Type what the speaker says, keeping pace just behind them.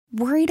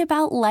Worried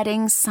about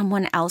letting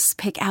someone else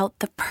pick out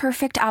the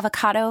perfect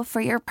avocado for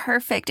your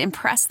perfect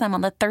impress them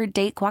on the third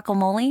date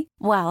guacamole?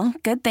 Well,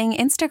 good thing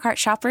Instacart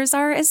shoppers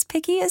are as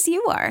picky as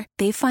you are.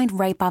 They find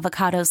ripe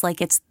avocados like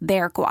it's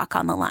their guac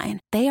on the line.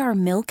 They are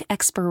milk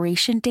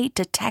expiration date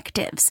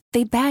detectives.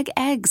 They bag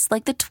eggs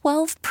like the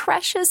 12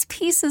 precious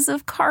pieces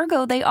of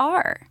cargo they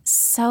are.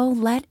 So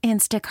let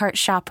Instacart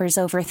shoppers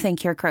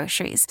overthink your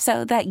groceries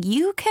so that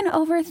you can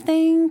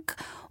overthink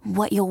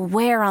what you'll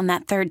wear on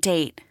that third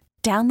date.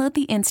 Download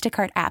the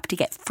Instacart app to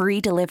get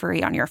free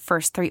delivery on your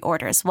first 3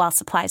 orders while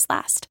supplies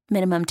last.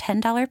 Minimum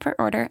 $10 per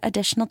order.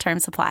 Additional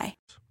terms apply.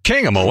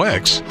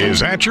 KMOX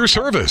is at your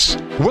service.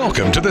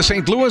 Welcome to the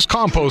St. Louis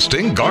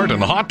Composting Garden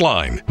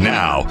Hotline.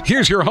 Now,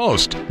 here's your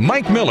host,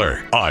 Mike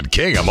Miller on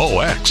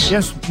KMOX.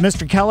 Yes,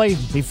 Mr. Kelly,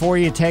 before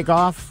you take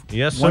off,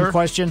 yes, sir. One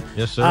question.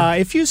 Yes, sir.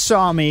 If you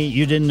saw me,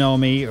 you didn't know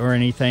me or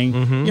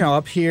anything,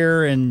 up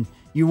here, and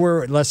you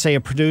were, let's say,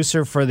 a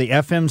producer for the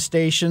FM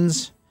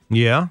stations.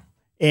 Yeah.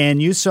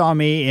 And you saw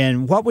me,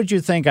 and what would you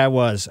think I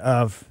was?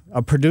 Of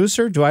a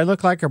producer? Do I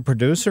look like a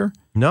producer?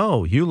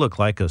 No, you look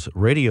like a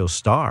radio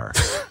star.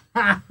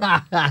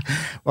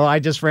 Well, I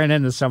just ran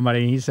into somebody,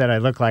 and he said I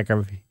look like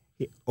a...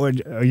 Are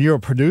you a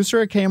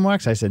producer at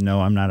KMOX? I said,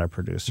 no, I'm not a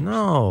producer.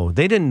 No,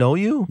 they didn't know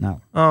you? No.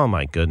 Oh,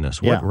 my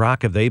goodness. What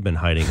rock have they been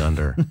hiding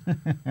under?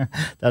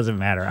 Doesn't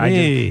matter.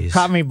 Just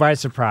caught me by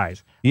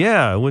surprise.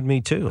 Yeah, it would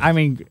me too. I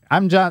mean,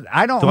 I'm just...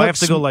 I don't... Do I have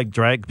to go,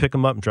 pick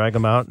them up and drag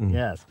them out? And...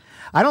 Yes.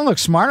 I don't look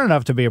smart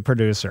enough to be a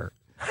producer.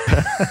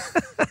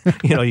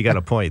 You got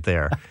a point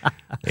there.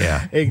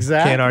 Yeah.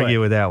 Exactly. Can't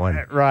argue with that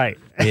one. Right.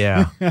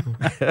 Yeah.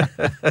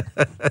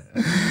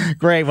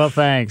 Great. Well,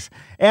 thanks.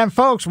 And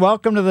folks,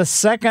 welcome to the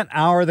second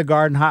hour of the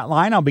Garden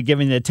Hotline. I'll be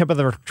giving you the tip of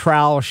the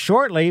trowel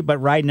shortly, but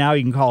right now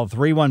you can call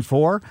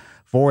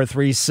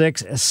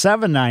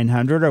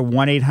 314-436-7900 or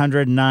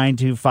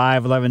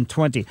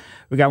 1-800-925-1120.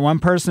 We got one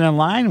person in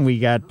line, and we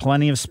got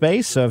plenty of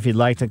space, so if you'd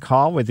like to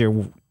call with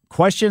your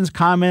questions,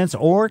 comments,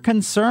 or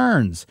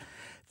concerns.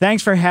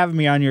 Thanks for having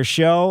me on your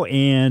show,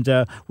 and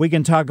we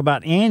can talk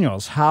about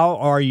annuals. How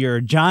are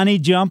your Johnny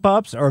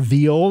jump-ups or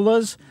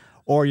violas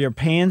or your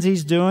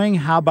pansies doing?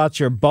 How about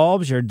your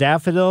bulbs, your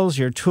daffodils,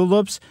 your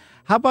tulips?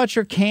 How about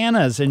your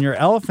cannas and your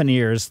elephant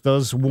ears,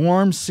 those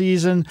warm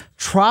season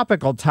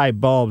tropical type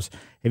bulbs?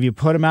 Have you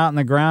put them out in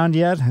the ground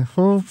yet?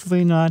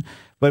 Hopefully not.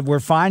 But we're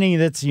finding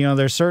that,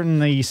 there's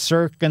certainly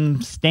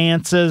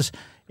circumstances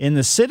in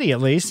the city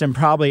at least, and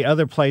probably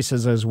other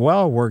places as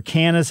well, where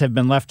cannas have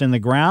been left in the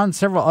ground.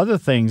 Several other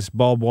things,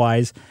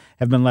 bulb-wise,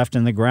 have been left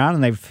in the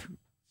ground, and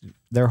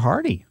they're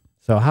hardy.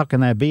 So how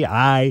can that be?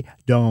 I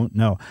don't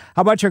know.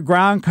 How about your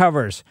ground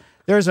covers?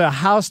 There's a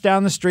house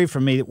down the street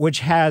from me which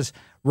has,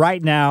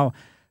 right now,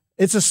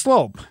 it's a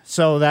slope.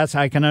 So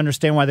I can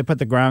understand why they put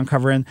the ground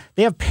cover in.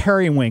 They have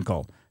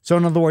periwinkle. So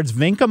in other words,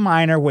 Vinca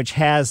minor, which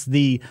has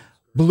the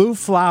blue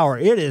flower.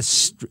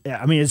 It's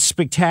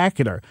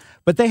spectacular.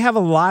 But they have a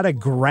lot of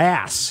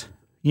grass,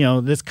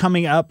 that's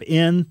coming up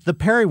in the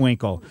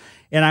periwinkle.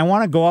 And I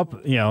want to go up,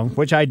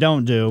 which I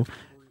don't do,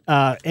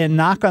 and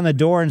knock on the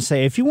door and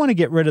say, if you want to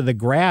get rid of the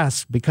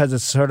grass because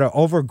it's sort of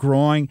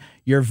overgrowing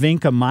your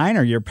Vinca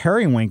minor, your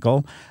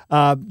periwinkle,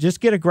 just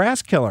get a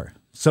grass killer.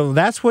 So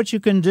that's what you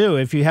can do.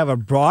 If you have a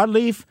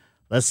broadleaf,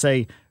 let's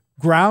say,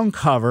 ground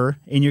cover,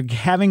 and you're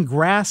having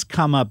grass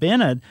come up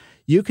in it,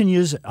 you can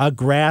use a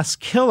grass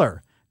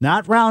killer.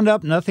 Not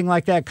Roundup, nothing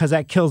like that, because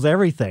that kills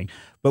everything.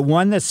 But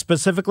one that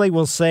specifically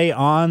will say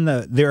on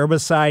the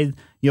herbicide,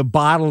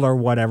 bottle or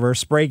whatever,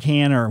 spray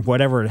can or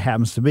whatever it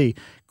happens to be,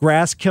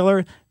 grass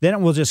killer, then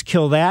it will just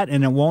kill that,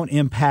 and it won't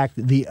impact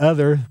the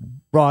other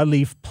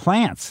broadleaf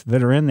plants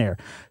that are in there.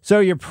 So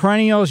your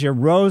perennials, your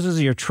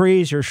roses, your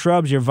trees, your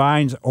shrubs, your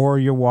vines, or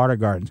your water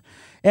gardens.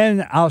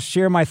 And I'll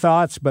share my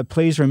thoughts, but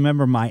please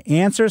remember my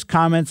answers,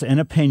 comments, and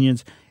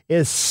opinions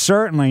is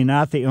certainly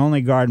not the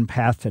only garden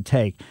path to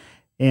take.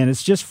 And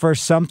it's just for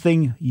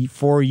something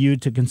for you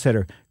to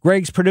consider.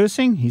 Greg's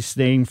producing. He's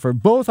staying for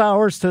both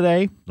hours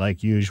today,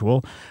 like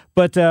usual.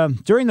 But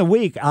during the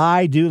week,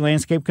 I do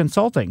landscape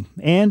consulting,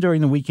 and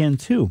during the weekend,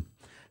 too.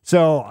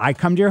 So I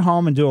come to your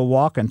home and do a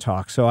walk and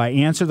talk. So I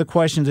answer the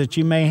questions that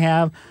you may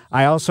have.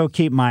 I also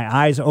keep my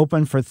eyes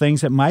open for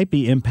things that might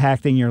be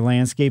impacting your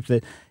landscape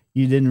that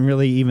you didn't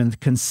really even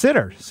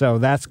consider. So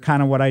that's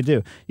kind of what I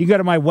do. You go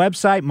to my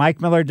website,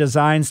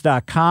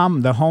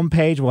 MikeMillerDesigns.com. The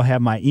homepage will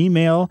have my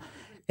email,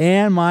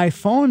 and my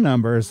phone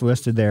number is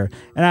listed there.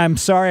 And I'm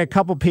sorry, a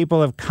couple people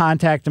have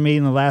contacted me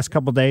in the last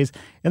couple days,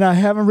 and I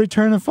haven't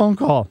returned a phone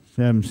call.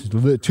 I'm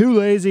too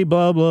lazy,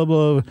 blah, blah,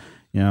 blah.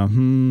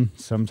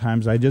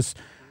 Sometimes I just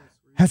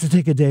have to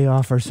take a day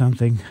off or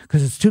something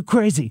because it's too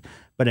crazy.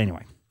 But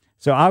anyway,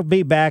 so I'll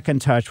be back in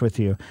touch with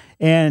you.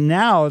 And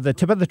now the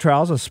tip of the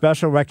trowel is a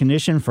special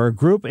recognition for a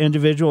group,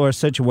 individual, or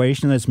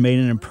situation that's made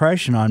an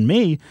impression on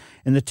me.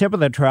 And the tip of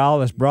the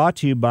trowel is brought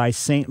to you by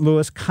St.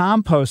 Louis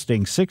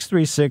Composting,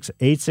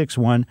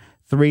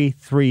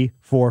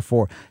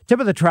 636-861-3344. Tip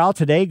of the trowel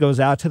today goes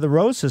out to the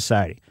Rose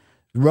Society.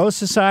 The Rose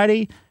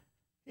Society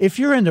if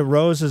you're into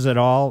roses at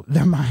all,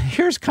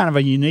 here's kind of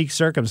a unique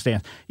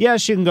circumstance.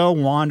 Yes, you can go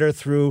wander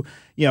through,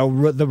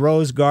 the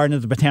rose garden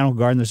at the Botanical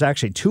Garden. There's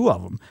actually 2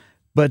 of them.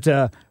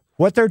 But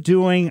what they're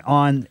doing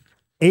on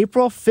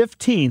April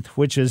 15th,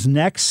 which is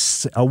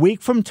a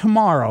week from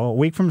tomorrow, a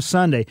week from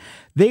Sunday,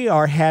 they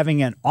are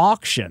having an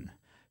auction.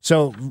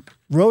 So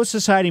Rose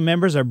Society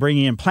members are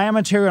bringing in plant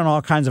material and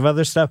all kinds of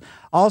other stuff.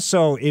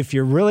 Also, if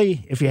you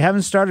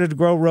haven't started to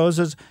grow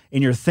roses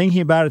and you're thinking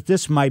about it,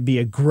 this might be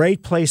a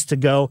great place to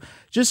go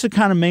just to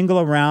kind of mingle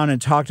around and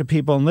talk to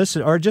people and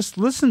listen, or just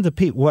listen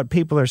to what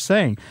people are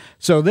saying.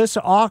 So this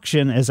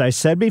auction, as I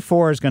said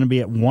before, is going to be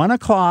at 1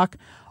 o'clock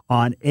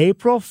on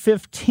April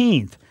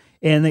 15th.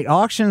 And the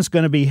auction is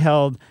going to be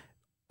held.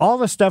 All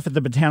the stuff at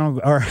the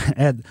Botanical or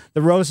at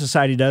the Rose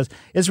Society does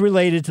is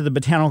related to the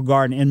Botanical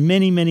Garden in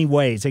many, many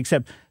ways,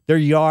 except their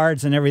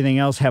yards and everything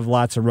else have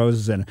lots of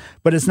roses in it.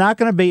 But it's not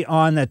going to be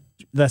on the,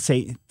 let's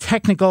say,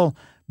 technical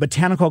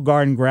Botanical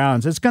Garden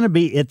grounds. It's going to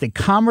be at the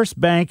Commerce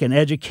Bank and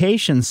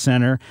Education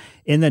Center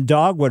in the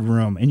Dogwood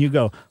Room. And you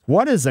go,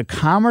 what is a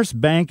Commerce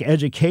Bank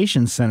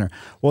Education Center?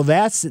 Well,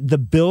 that's the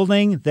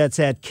building that's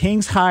at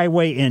Kings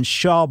Highway and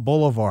Shaw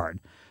Boulevard.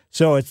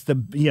 So it's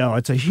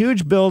it's a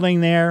huge building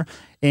there,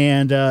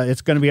 and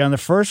it's going to be on the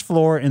first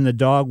floor in the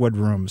Dogwood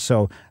Room.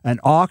 So an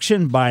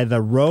auction by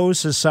the Rose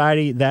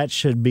Society, that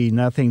should be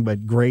nothing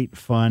but great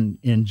fun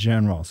in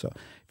general. So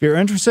if you're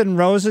interested in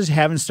roses,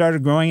 haven't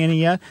started growing any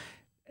yet,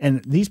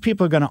 and these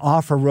people are going to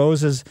offer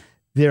roses,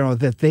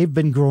 that they've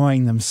been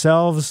growing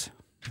themselves,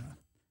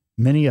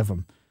 many of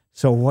them.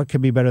 So what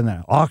could be better than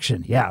that?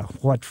 Auction. Yeah,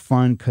 what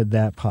fun could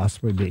that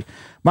possibly be?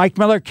 Mike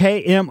Miller,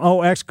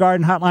 KMOX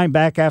Garden Hotline,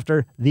 back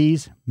after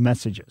these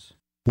messages.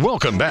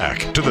 Welcome back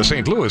to the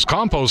St. Louis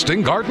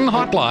Composting Garden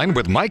Hotline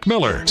with Mike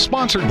Miller,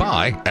 sponsored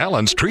by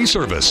Allen's Tree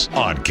Service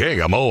on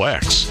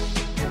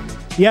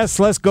KMOX. Yes,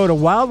 let's go to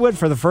Wildwood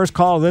for the first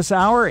call of this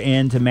hour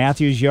and to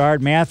Matthew's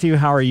yard. Matthew,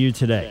 how are you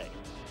today?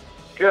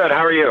 Good.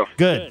 How are you?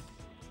 Good.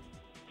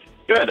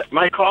 Good.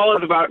 My call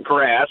is about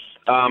grass.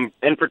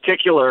 In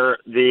particular,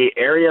 the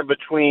area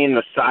between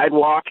the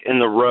sidewalk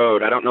and the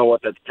road. I don't know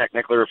what that's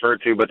technically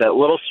referred to, but that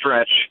little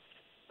stretch.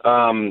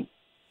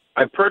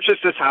 I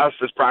purchased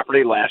this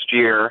property last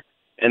year,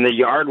 and the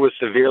yard was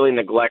severely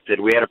neglected.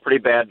 We had a pretty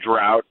bad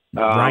drought.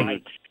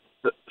 Right.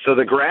 So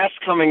the grass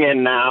coming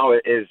in now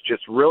is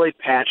just really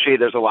patchy.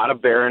 There's a lot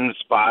of barren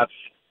spots.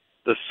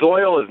 The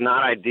soil is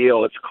not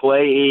ideal. It's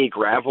clayey,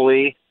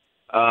 gravelly.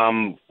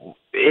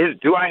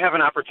 Do I have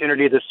an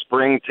opportunity this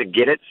spring to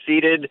get it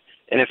seeded?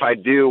 And if I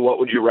do, what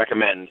would you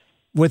recommend?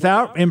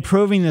 Without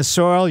improving the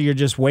soil, you're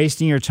just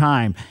wasting your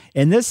time.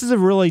 And this is a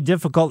really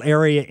difficult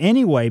area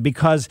anyway,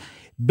 because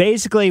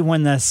basically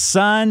when the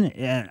sun,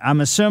 I'm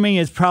assuming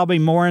it's probably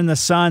more in the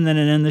sun than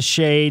in the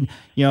shade,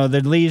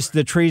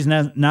 the trees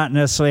not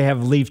necessarily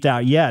have leafed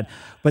out yet.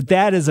 But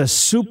that is a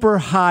super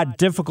hot,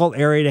 difficult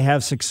area to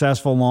have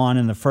successful lawn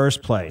in the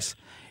first place.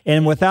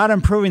 And without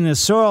improving the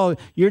soil,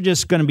 you're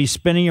just going to be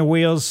spinning your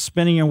wheels,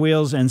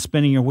 and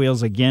spinning your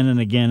wheels again and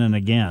again and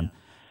again.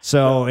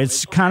 So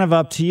it's kind of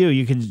up to you.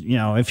 You could,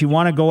 if you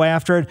want to go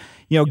after it,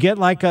 get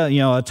like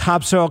a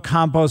topsoil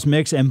compost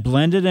mix and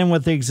blend it in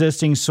with the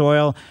existing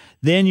soil.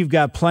 Then you've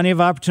got plenty of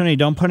opportunity.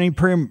 Don't put any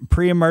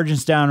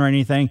pre-emergence down or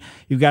anything.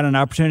 You've got an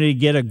opportunity to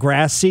get a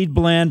grass seed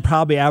blend.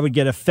 Probably I would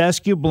get a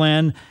fescue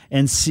blend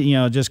and see,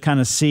 just kind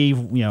of see,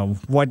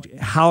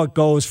 how it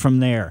goes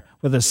from there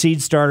with a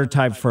seed starter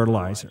type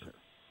fertilizer.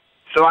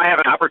 So I have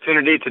an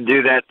opportunity to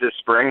do that this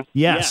spring?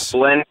 Yes.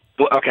 Blend.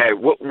 Okay.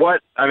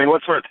 What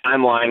sort of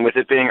timeline, with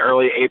it being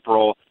early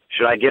April,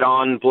 should I get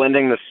on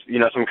blending this,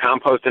 some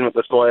compost in with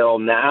the soil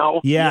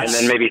now? Yes.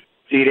 And then maybe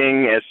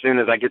seeding as soon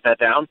as I get that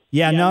down?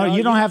 Yeah, no,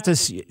 you don't have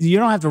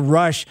to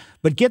rush,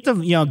 but get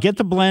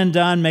the blend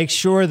done. Make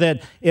sure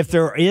that if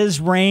there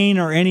is rain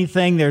or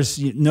anything, there's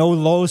no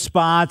low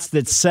spots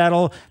that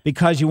settle,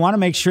 because you want to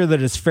make sure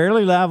that it's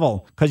fairly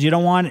level, because you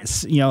don't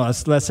want,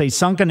 let's say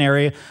sunken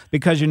area,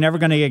 because you're never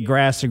going to get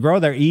grass to grow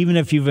there, even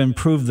if you've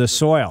improved the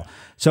soil.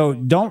 So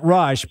don't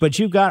rush, but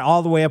you've got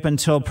all the way up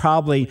until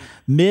probably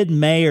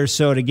mid-May or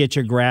so to get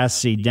your grass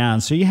seed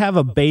down. So you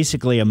have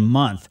basically a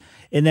month.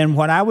 And then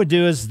what I would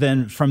do is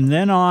from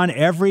then on,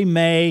 every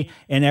May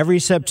and every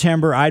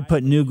September, I'd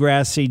put new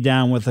grass seed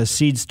down with a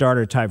seed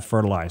starter type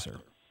fertilizer.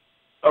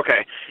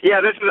 Okay.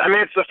 Yeah,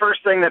 it's the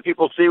first thing that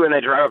people see when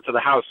they drive up to the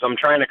house. So I'm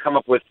trying to come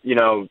up with,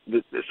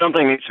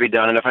 something needs to be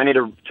done. And if I need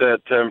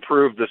to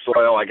improve the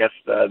soil, I guess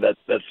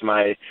that's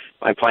my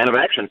plan of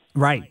action.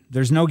 Right.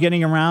 There's no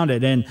getting around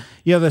it. And,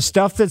 the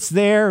stuff that's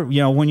there,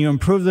 when you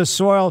improve the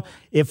soil,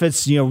 if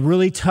it's,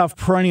 really tough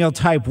perennial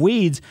type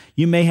weeds,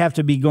 you may have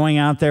to be going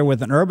out there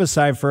with an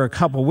herbicide for a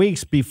couple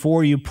weeks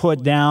before you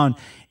put down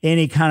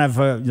any kind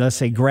of, let's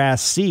say,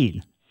 grass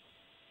seed.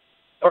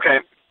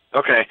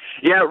 Okay.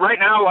 Yeah, right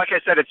now, like I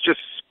said, it's just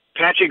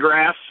patchy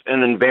grass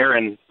and then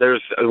barren.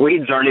 There's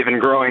weeds aren't even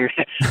growing.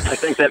 I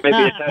think that may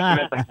be a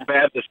testament to how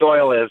bad the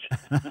soil is.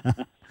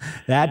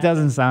 That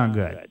doesn't sound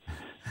good.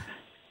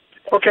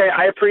 Okay,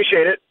 I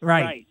appreciate it.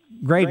 Right.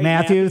 Great,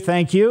 Matthew.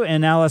 Thank you.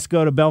 And now let's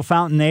go to Bell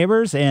Fountain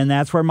Neighbors, and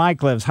that's where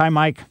Mike lives. Hi,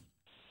 Mike.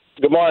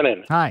 Good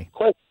morning. Hi.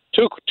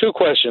 Two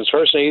questions.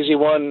 First, an easy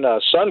one.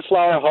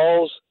 Sunflower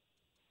hulls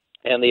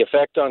and the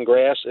effect on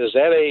grass. Is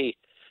that a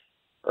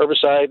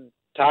herbicide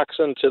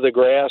toxin to the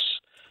grass,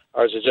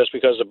 or is it just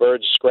because the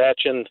bird's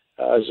scratching?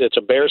 It's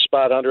a bare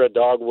spot under a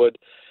dogwood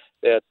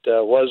that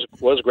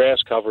was grass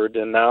covered,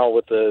 and now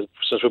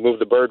since we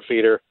moved the bird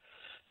feeder,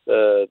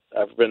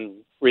 I've been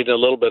reading a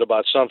little bit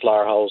about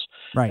sunflower hulls.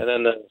 Right. And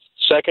then the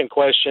second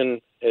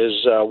question is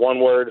one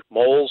word: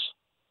 moles.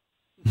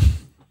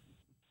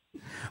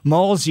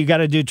 Moles, you got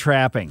to do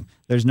trapping.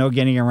 There's no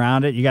getting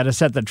around it. You got to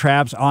set the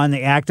traps on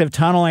the active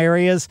tunnel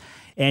areas,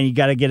 and you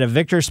got to get a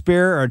Victor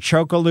Spear or a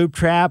Choco-Loop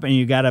trap, and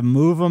you got to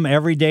move them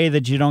every day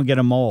that you don't get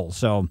a mole.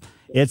 So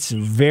it's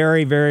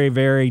very, very,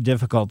 very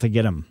difficult to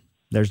get them.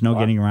 There's no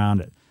getting around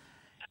it.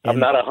 I'm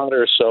not a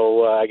hunter,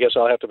 so I guess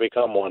I'll have to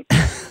become one.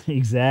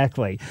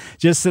 Exactly.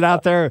 Just sit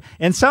out there.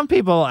 And some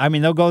people, I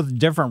mean, they'll go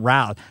different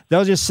routes.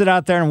 They'll just sit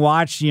out there and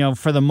watch,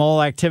 for the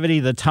mole activity.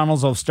 The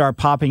tunnels will start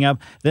popping up.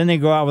 Then they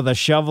go out with a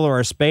shovel or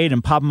a spade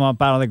and pop them up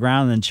out of the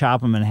ground and then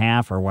chop them in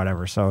half or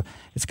whatever. So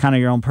it's kind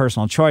of your own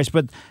personal choice.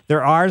 But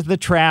there are the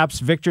traps,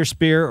 Victor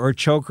Spear or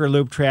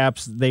Choker-Loop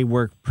traps. They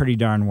work pretty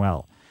darn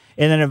well.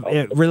 And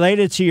then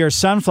related to your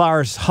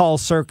sunflower hull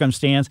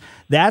circumstance,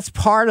 that's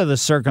part of the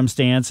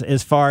circumstance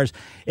as far as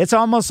it's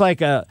almost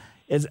like I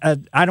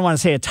don't want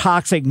to say a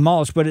toxic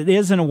mulch, but it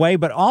is in a way.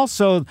 But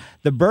also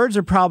the birds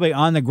are probably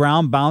on the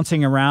ground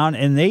bouncing around,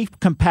 and they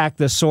compact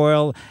the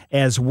soil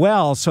as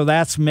well. So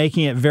that's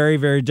making it very,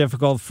 very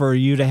difficult for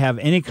you to have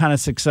any kind of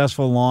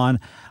successful lawn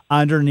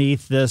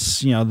underneath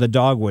this, the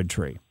dogwood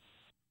tree.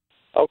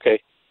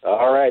 Okay.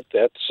 All right.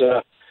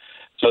 That's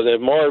so they're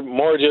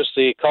more just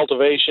the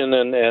cultivation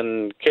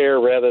and care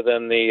rather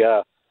than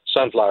the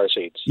sunflower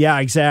seeds. Yeah,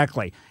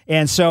 exactly.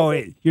 And so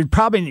you're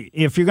probably,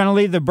 if you're going to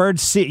leave the bird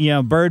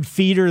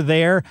feeder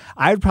there,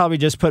 I'd probably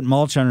just put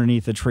mulch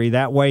underneath the tree.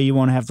 That way you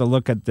won't have to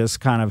look at this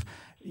kind of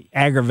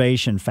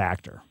aggravation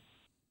factor.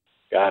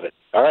 Got it.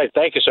 All right.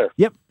 Thank you, sir.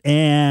 Yep.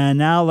 And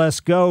now let's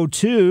go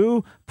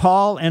to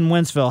Paul in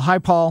Wentzville. Hi,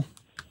 Paul.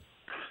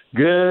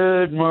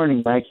 Good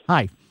morning, Mike.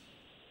 Hi.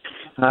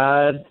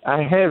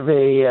 I have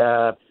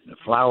a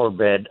flower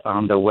bed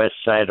on the west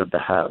side of the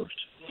house,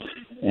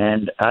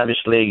 and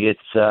obviously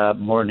it's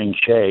morning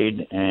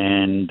shade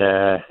and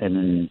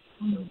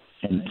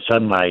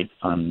sunlight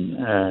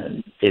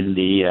on in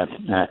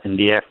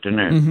the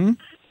afternoon.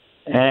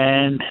 Mm-hmm.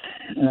 And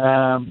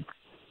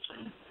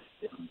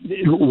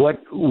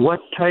what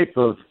type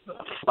of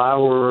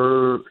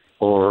flower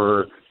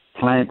or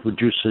plant would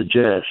you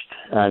suggest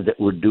that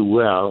would do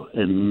well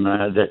in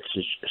that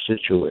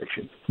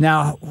situation?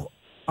 Now,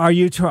 are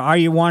you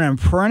wanting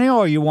perennial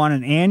or you want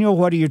an annual?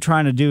 What are you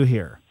trying to do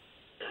here?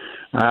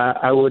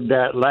 I would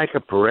like a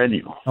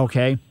perennial.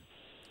 Okay.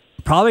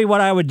 Probably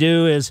what I would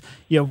do is,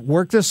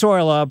 work the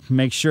soil up,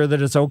 make sure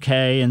that it's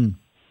okay, and,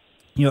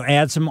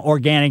 add some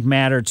organic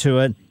matter to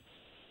it.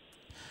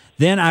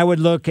 Then I would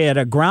look at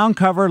a ground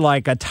cover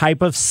like a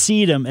type of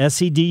sedum,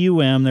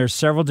 S-E-D-U-M. There's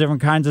several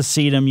different kinds of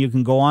sedum. You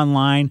can go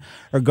online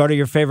or go to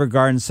your favorite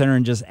garden center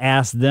and just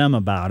ask them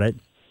about it.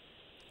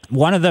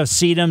 One of the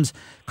sedums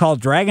called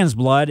Dragon's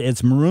Blood,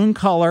 it's maroon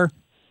color,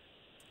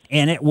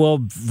 and it will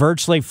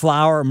virtually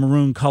flower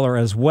maroon color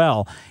as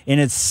well. And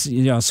it's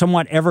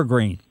somewhat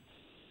evergreen.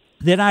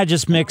 Then I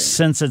just mix,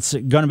 since it's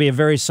going to be a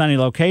very sunny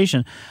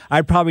location,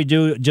 I'd probably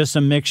do just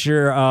a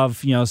mixture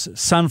of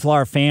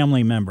sunflower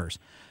family members.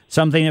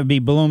 Something that would be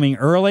blooming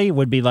early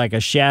would be like a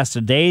Shasta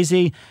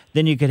daisy.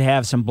 Then you could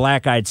have some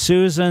black-eyed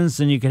Susans.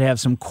 Then you could have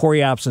some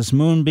Coreopsis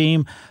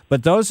moonbeam.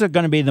 But those are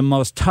going to be the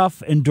most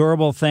tough and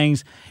durable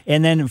things.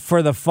 And then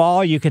for the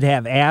fall, you could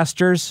have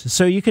asters.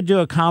 So you could do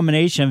a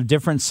combination of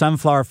different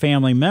sunflower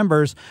family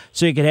members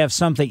so you could have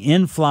something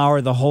in flower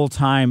the whole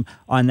time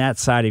on that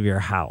side of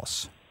your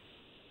house.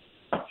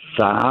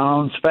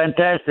 Sounds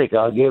fantastic.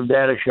 I'll give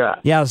that a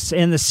shot. Yes,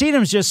 and the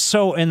sedum's just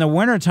so in the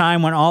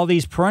wintertime when all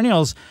these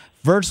perennials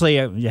virtually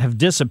have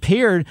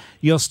disappeared,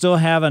 you'll still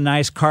have a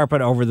nice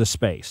carpet over the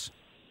space.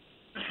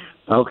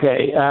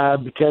 Okay,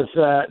 because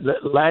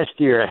last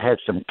year I had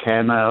some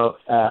canna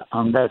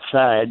on that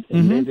side,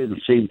 and they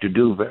didn't seem to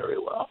do very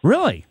well.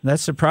 Really?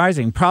 That's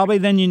surprising. Probably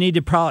then you need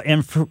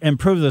to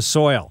improve the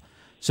soil.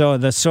 So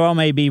the soil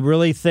may be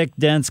really thick,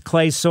 dense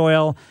clay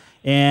soil,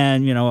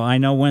 and I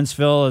know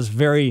Wentzville is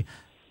very...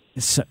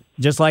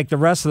 just like the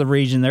rest of the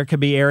region, there could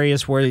be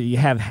areas where you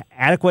have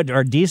adequate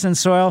or decent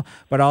soil,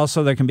 but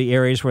also there can be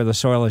areas where the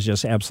soil is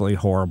just absolutely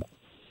horrible.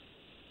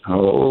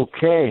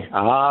 Okay.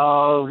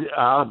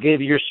 I'll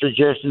give your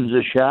suggestions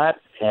a shot,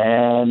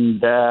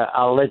 and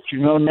I'll let you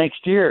know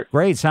next year.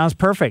 Great. Sounds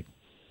perfect.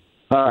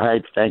 All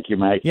right. Thank you,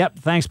 Mike. Yep.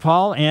 Thanks,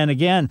 Paul. And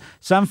again,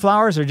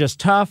 sunflowers are just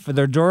tough.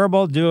 They're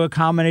durable. Do a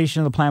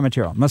combination of the plant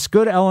material.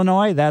 Muscoota,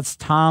 Illinois. That's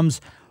Tom's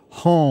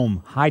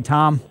home. Hi,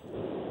 Tom.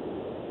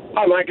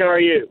 Hi, Mike. How are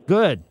you?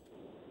 Good.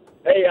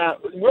 Hey,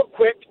 real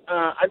quick,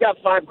 I've got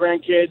 5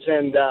 grandkids,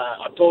 and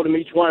I've told them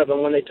each one of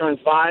them when they turn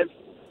 5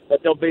 that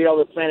they'll be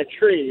able to plant a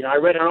tree. And I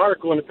read an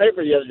article in the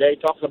paper the other day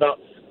talking about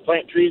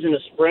plant trees in the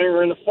spring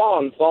or in the fall,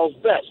 and the fall's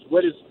best.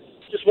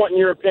 Just wanting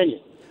your opinion.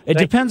 It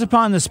depends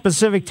upon the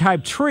specific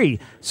type tree.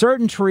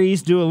 Certain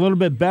trees do a little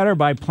bit better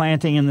by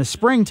planting in the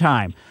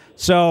springtime.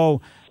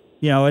 So,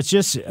 it's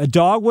just a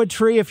dogwood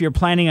tree. If you're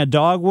planting a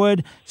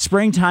dogwood,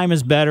 springtime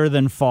is better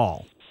than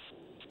fall.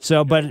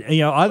 So, but,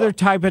 other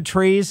type of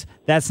trees,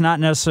 that's not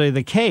necessarily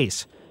the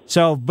case.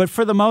 So, but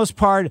for the most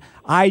part,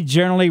 I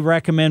generally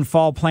recommend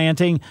fall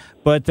planting,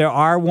 but there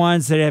are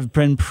ones that have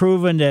been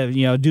proven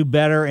to, do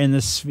better in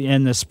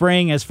the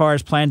spring as far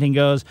as planting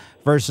goes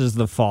versus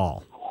the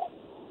fall.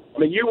 I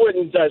mean, you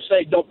wouldn't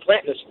say don't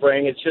plant in the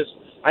spring. It's just,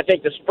 I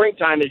think the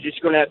springtime is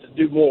just going to have to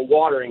do more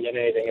watering than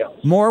anything else.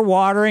 More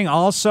watering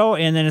also,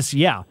 and then it's,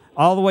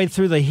 all the way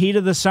through the heat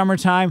of the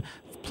summertime.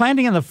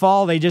 Planting in the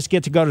fall, they just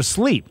get to go to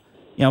sleep,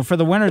 for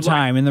the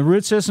wintertime. And the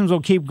root systems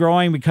will keep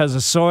growing because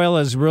the soil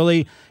is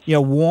really,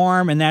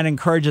 warm, and that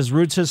encourages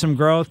root system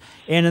growth.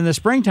 And in the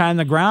springtime,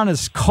 the ground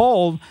is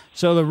cold,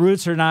 so the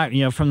roots are not,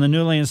 from the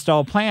newly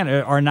installed plant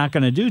are not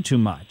going to do too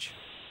much.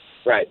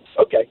 Right.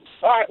 Okay.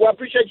 All right. Well, I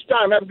appreciate your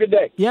time. Have a good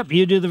day. Yep,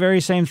 you do the very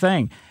same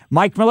thing.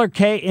 Mike Miller,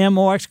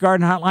 KMOX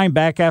Garden Hotline,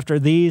 back after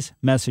these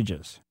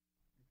messages.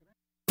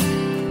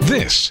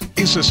 This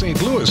is the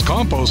St. Louis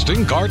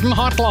Composting Garden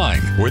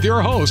Hotline with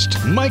your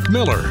host, Mike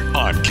Miller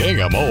on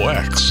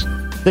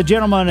KMOX. The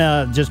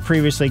gentleman just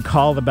previously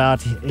called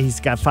about, he's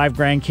got 5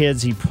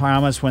 grandkids. He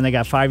promised when they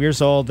got 5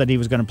 years old that he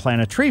was going to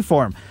plant a tree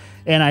for them.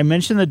 And I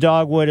mentioned the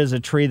dogwood as a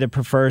tree that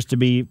prefers to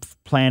be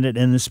planted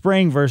in the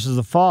spring versus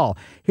the fall.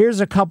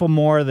 Here's a couple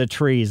more of the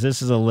trees.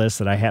 This is a list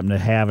that I happen to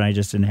have, and I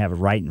just didn't have it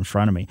right in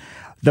front of me.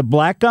 The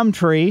black gum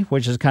tree,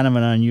 which is kind of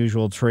an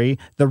unusual tree.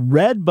 The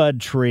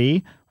redbud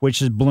tree,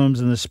 which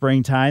blooms in the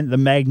springtime. The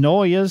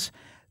magnolias,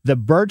 the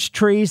birch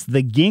trees,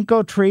 the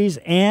ginkgo trees,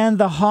 and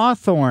the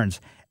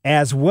hawthorns,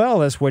 as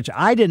well as, which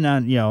I did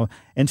not,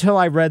 until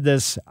I read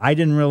this, I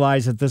didn't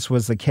realize that this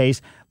was the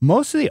case.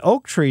 Most of the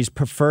oak trees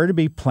prefer to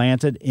be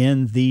planted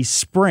in the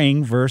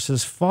spring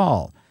versus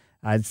fall.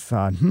 I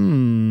thought,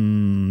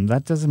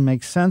 that doesn't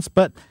make sense.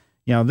 But,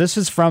 this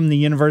is from the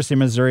University of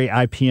Missouri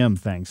IPM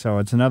thing. So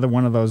it's another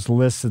one of those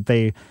lists that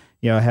they,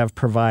 have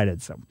provided.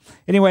 So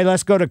anyway,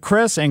 let's go to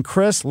Chris. And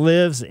Chris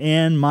lives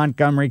in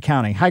Montgomery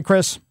County. Hi,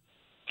 Chris.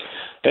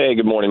 Hey,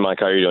 good morning, Mike.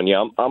 How are you doing?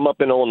 Yeah, I'm up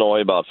in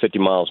Illinois, about 50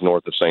 miles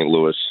north of St.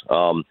 Louis.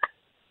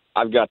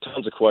 I've got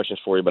tons of questions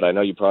for you, but I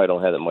know you probably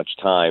don't have that much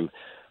time.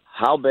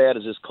 How bad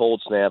is this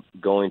cold snap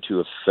going to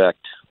affect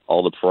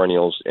all the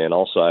perennials? And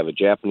also, I have a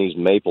Japanese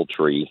maple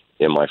tree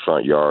in my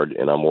front yard,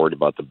 and I'm worried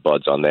about the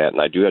buds on that.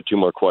 And I do have 2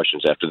 more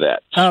questions after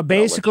that.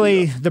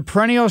 Basically, the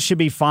perennials should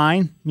be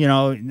fine. Okay.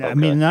 I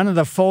mean, none of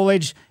the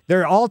foliage,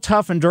 they're all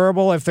tough and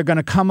durable. If they're going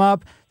to come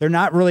up, they're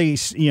not really,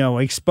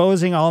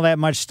 exposing all that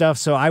much stuff,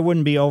 so I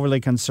wouldn't be overly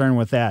concerned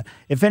with that.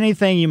 If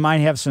anything, you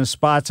might have some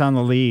spots on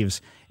the leaves.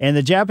 And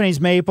the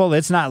Japanese maple,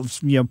 it's not,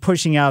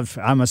 pushing out,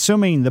 I'm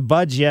assuming, the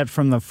buds yet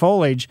from the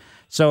foliage,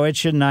 so it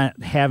should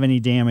not have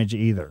any damage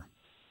either.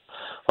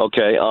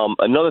 Okay.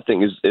 Another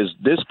thing is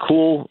this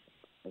cool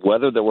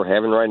weather that we're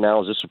having right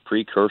now, is this a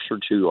precursor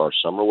to our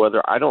summer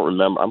weather? I don't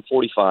remember. I'm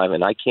 45,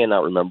 and I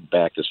cannot remember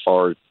back as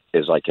far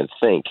as I can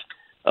think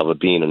of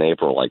it being in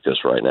April like this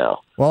right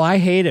now. Well, I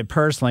hate it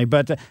personally,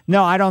 but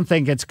no, I don't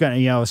think it's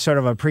going to, sort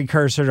of a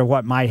precursor to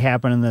what might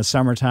happen in the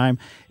summertime.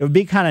 It would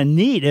be kind of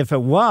neat if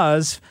it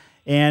was,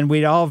 and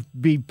we'd all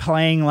be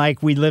playing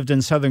like we lived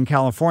in Southern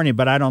California,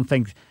 but I don't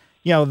think,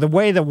 the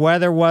way the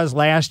weather was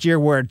last year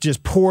where it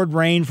just poured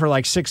rain for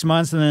like 6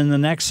 months, and then the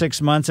next 6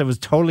 months it was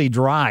totally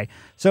dry.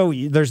 So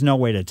there's no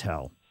way to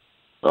tell.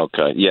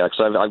 Okay, yeah,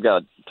 because I've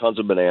got tons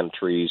of banana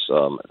trees,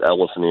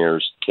 elephant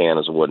ears,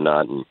 cannas, and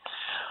whatnot, and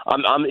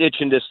I'm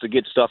itching just to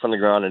get stuff on the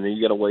ground, and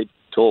you got to wait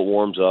till it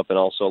warms up. And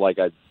also,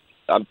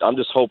 I'm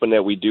just hoping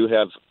that we do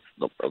have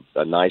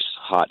a nice,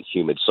 hot,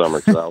 humid summer,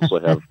 because I also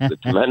have the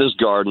tremendous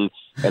garden,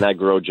 and I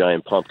grow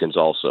giant pumpkins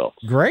also.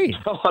 Great.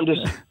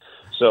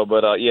 So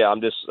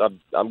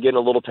I'm getting a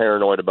little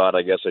paranoid about it.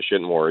 I guess I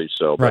shouldn't worry.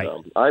 So, but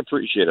right. I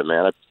appreciate it,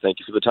 man. Thank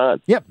you for the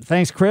time. Yep.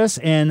 Thanks, Chris.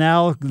 And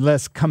now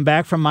let's come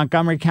back from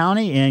Montgomery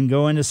County and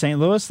go into St.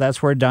 Louis.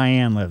 That's where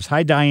Diane lives.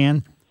 Hi,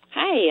 Diane.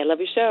 Hi. I love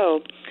your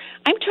show.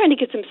 I'm trying to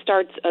get some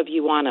starts of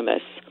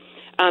euonymus.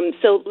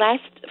 So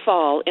last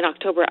fall in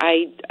October,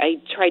 I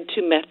tried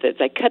 2 methods.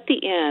 I cut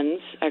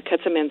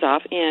some ends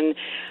off, and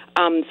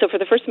so for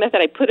the first method,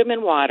 I put them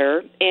in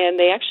water, and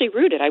they actually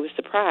rooted. I was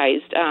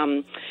surprised.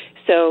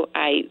 So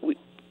I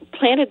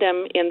planted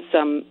them in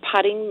some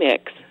potting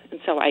mix, and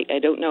so I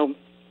don't know.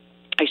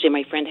 Actually,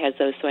 my friend has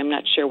those, so I'm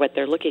not sure what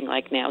they're looking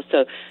like now.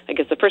 So I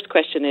guess the first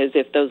question is,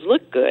 if those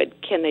look good,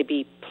 can they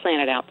be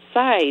planted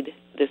outside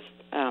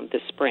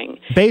this spring?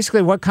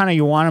 Basically, what kind of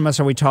euonymus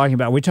are we talking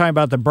about? Are we talking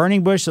about the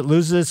burning bush that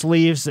loses its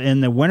leaves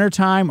in the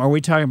wintertime, or are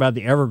we talking about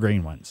the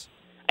evergreen ones?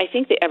 I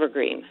think the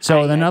evergreen.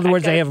 So in other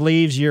words, they have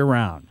leaves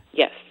year-round.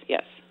 Yes.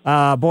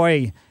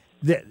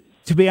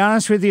 To be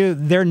honest with you,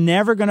 they're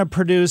never going to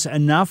produce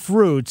enough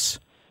roots,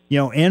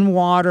 in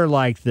water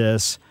like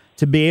this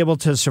to be able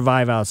to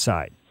survive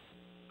outside.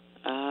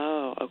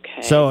 Oh, okay.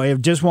 So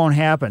it just won't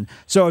happen.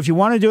 So if you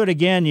want to do it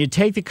again, you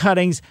take the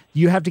cuttings,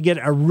 you have to get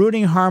a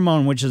rooting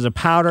hormone, which is a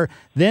powder,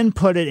 then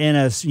put it in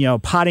a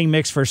potting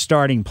mix for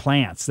starting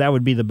plants. That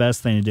would be the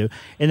best thing to do.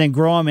 And then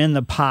grow them in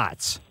the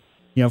pots,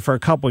 for a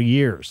couple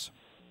years.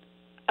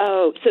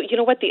 Oh, so you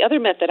know what? The other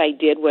method I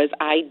did was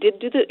I did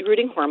do the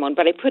rooting hormone,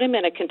 but I put them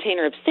in a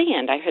container of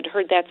sand. I had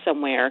heard that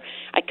somewhere.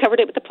 I covered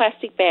it with a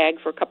plastic bag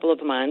for a couple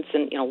of months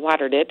and,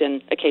 watered it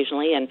and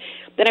occasionally. And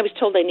then I was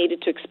told I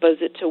needed to expose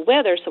it to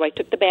weather, so I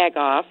took the bag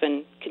off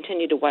and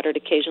continued to water it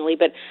occasionally.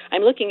 But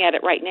I'm looking at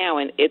it right now,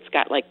 and it's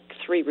got like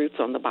 3 roots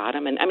on the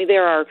bottom. And,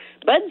 there are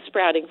buds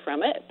sprouting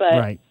from it,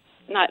 but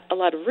not a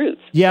lot of roots.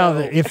 Yeah,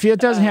 so, if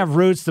it doesn't have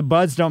roots, the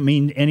buds don't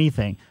mean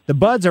anything. The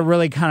buds are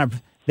really kind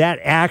of... that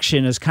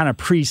action is kind of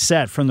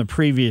preset from the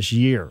previous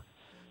year.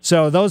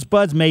 So those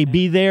buds may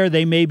be there,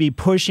 they may be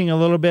pushing a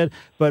little bit,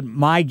 but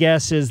my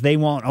guess is they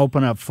won't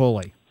open up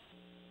fully.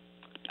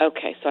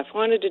 Okay, so if I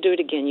wanted to do it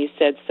again, you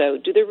said so.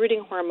 Do the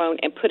rooting hormone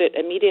and put it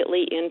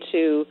immediately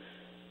into...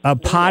 a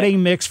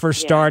potting mix for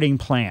starting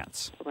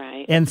plants.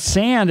 Right. And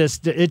sand,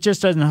 it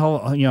just doesn't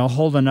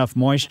hold enough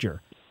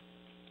moisture.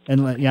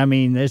 And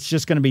it's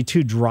just going to be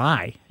too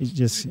dry. It's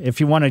just,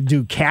 if you want to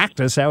do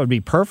cactus, that would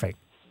be perfect.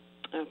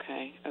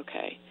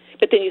 Okay.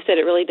 But then you said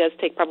it really does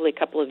take probably a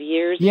couple of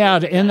years. Yeah,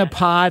 in the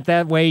pot.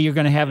 That way you're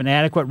going to have an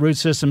adequate root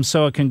system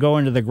so it can go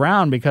into the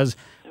ground because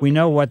we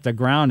know what the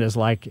ground is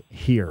like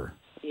here.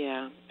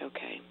 Yeah,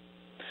 okay.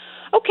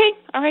 Okay,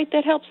 all right,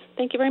 that helps.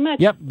 Thank you very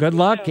much. Yep, good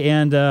luck.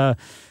 And,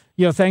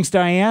 thanks,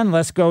 Diane.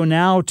 Let's go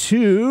now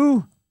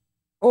to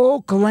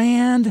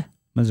Oakland,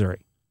 Missouri.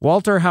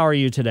 Walter, how are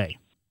you today?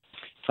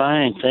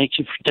 Fine. Thank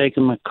you for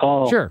taking my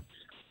call. Sure.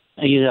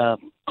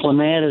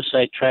 Clematis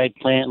I tried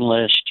planting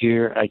last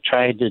year. I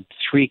tried the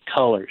 3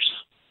 colors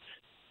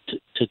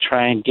to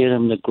try and get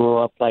them to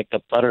grow up like a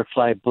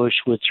butterfly bush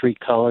with 3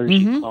 colors.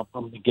 Mm-hmm. You clump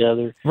them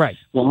together. Right.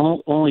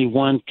 Well, only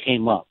one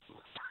came up.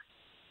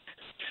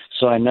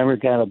 So I never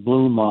got a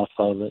bloom off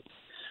of it.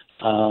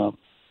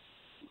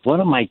 What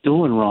am I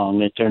doing wrong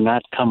that they're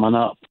not coming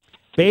up?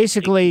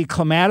 Basically,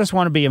 clematis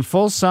want to be in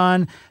full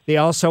sun. They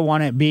also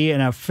want to be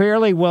in a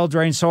fairly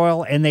well-drained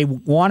soil, and they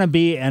want to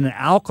be in an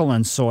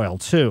alkaline soil,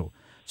 too.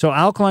 So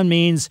alkaline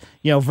means,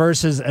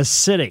 versus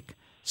acidic.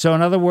 So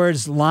in other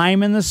words,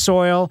 lime in the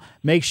soil,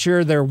 make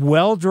sure they're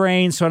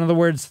well-drained. So in other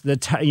words,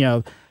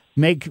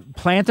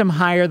 plant them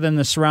higher than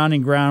the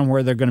surrounding ground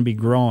where they're going to be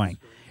growing.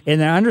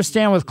 And I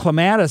understand with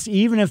clematis,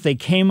 even if they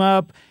came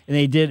up and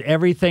they did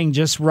everything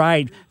just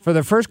right, for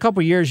the first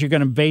couple of years, you're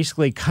going to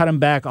basically cut them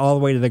back all the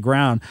way to the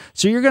ground.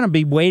 So you're going to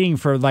be waiting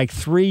for like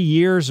 3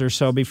 years or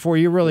so before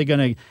you're really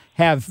going to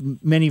have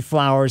many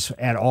flowers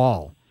at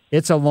all.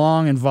 It's a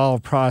long,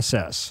 involved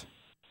process.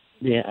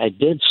 Yeah, I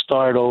did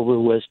start over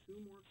with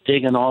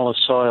digging all the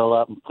soil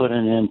up and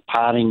putting in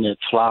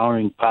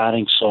flowering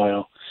potting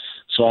soil.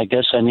 So I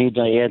guess I need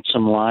to add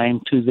some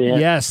lime to that.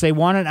 Yes, they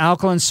want an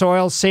alkaline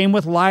soil. Same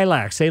with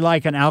lilacs. They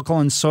like an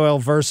alkaline soil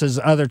versus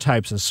other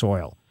types of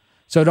soil.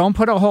 So don't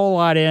put a whole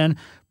lot in,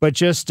 but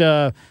just,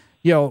 and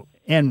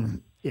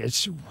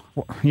it's,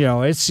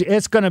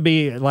 it's going to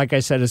be, like I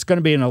said, it's going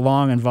to be in a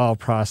long, involved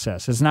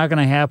process. It's not going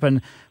to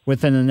happen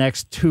within the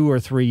next 2 or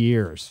 3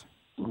 years.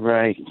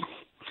 Right.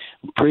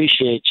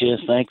 Appreciate you.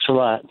 Thanks a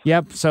lot.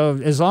 Yep. So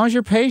as long as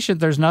you're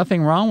patient, there's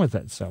nothing wrong with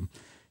it. So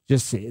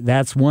just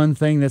that's one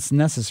thing that's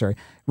necessary.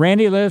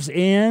 Randy lives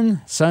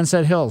in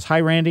Sunset Hills.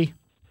 Hi, Randy.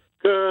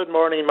 Good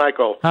morning,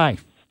 Michael. Hi.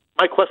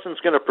 My question is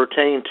going to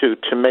pertain to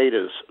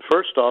tomatoes.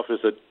 First off, is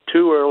it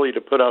too early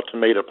to put out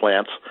tomato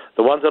plants?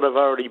 The ones that I've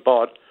already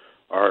bought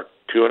are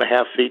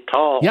 2.5 feet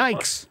tall.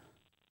 Yikes.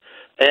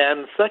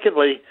 And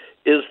secondly,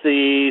 is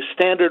the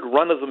standard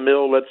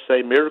run-of-the-mill, let's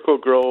say,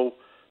 Miracle-Gro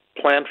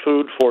plant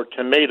food for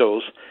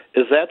tomatoes,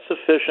 is that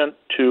sufficient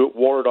to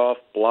ward off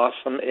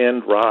blossom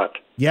end rot?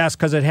 Yes,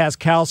 because it has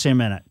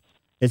calcium in it.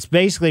 It's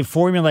basically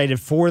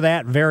formulated for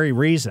that very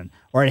reason,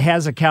 or it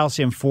has a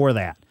calcium for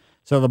that.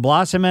 So the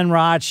blossom end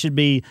rot should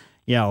be,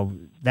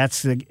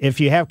 if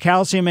you have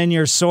calcium in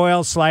your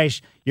soil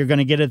 / you're going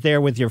to get it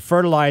there with your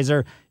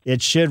fertilizer,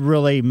 it should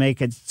really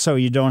make it so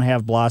you don't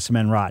have blossom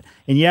end rot.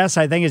 And yes,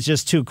 I think it's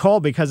just too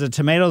cold because the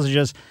tomatoes are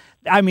just...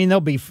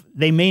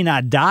 they may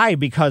not die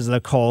because of the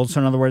cold. So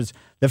in other words,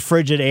 the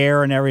frigid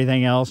air and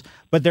everything else,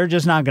 but they're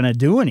just not going to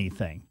do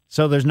anything.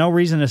 So there's no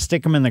reason to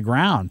stick them in the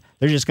ground.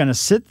 They're just going to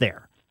sit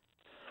there.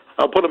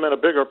 I'll put them in a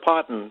bigger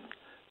pot and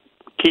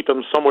keep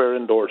them somewhere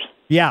indoors.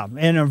 Yeah,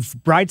 in a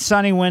bright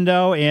sunny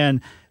window,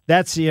 and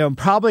that's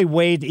probably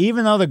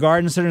even though the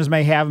garden centers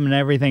may have them and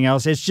everything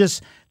else, it's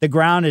just the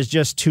ground is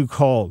just too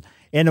cold.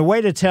 And the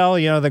way to tell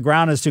the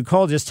ground is too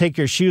cold, just take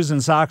your shoes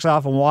and socks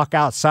off and walk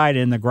outside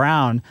in the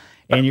ground.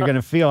 And you're going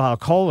to feel how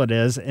cold it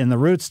is, and the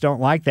roots don't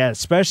like that,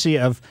 especially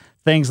of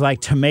things like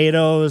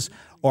tomatoes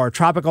or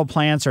tropical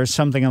plants or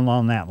something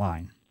along that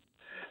line.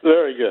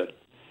 Very good.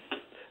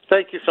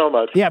 Thank you so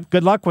much. Yeah,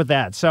 good luck with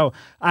that. So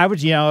I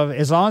would,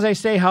 as long as they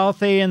stay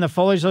healthy and the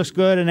foliage looks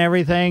good and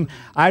everything,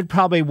 I'd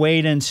probably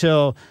wait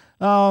until,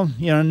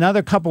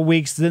 another couple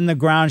weeks. Then the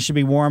ground should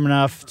be warm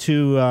enough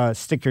to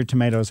stick your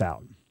tomatoes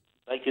out.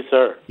 Thank you,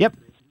 sir. Yep.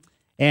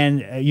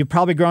 And you've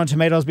probably grown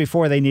tomatoes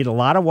before. They need a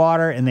lot of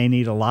water and they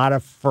need a lot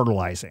of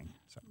fertilizing.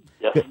 So,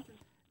 Yes.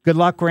 Good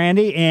luck,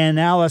 Randy. And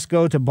now let's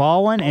go to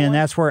Baldwin, and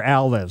that's where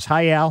Al lives.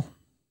 Hi, Al.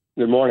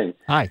 Good morning.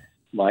 Hi.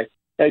 Mike.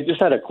 I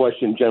just had a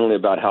question generally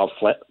about how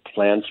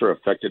plants are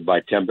affected by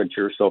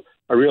temperature. So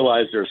I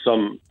realize there's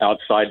some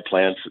outside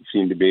plants that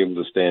seem to be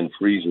able to stand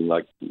freezing,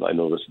 like I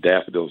noticed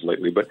daffodils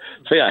lately. But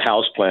say a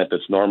house plant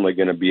that's normally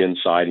going to be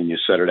inside and you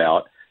set it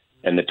out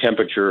and the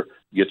temperature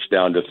gets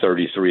down to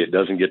 33. It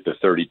doesn't get to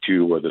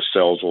 32 where the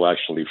cells will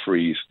actually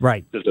freeze.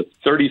 Right. Does the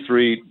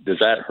 33, does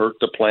that hurt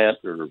the plant?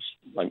 Or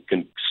I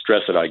can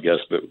stress it, I guess,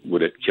 but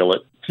would it kill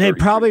it? It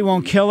probably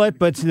won't kill it,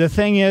 but the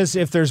thing is,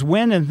 if there's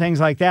wind and things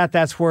like that,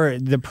 that's where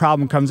the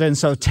problem comes in.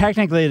 So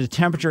technically the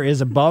temperature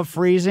is above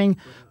freezing,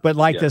 but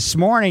like this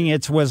morning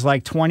it was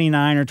like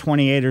 29 or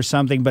 28 or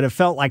something, but it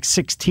felt like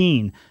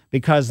 16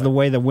 because of the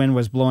way the wind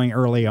was blowing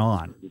early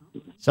on.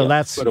 So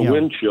that's... But a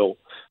wind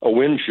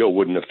chill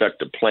wouldn't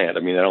affect a plant. I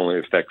mean, that only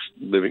affects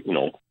living,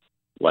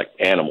 like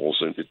animals.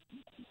 And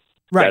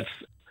right.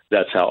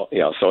 That's how,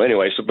 So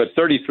anyway, but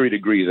 33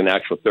 degrees, an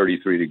actual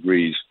 33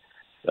 degrees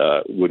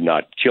would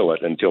not kill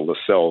it until the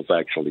cells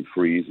actually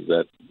freeze. Is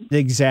that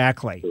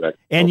exactly correct?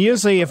 And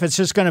usually if it's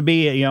just going to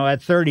be,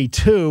 at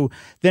 32,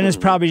 then it's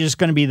probably just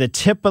going to be the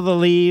tip of the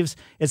leaves.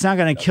 It's not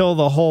going to kill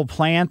the whole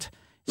plant,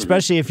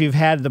 especially if you've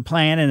had the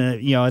plant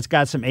and it's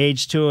got some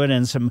age to it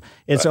and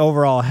it's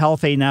overall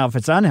healthy. Now, if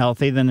it's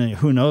unhealthy, then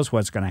who knows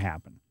what's going to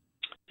happen.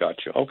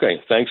 Gotcha.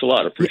 Okay. Thanks a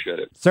lot. Appreciate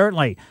it.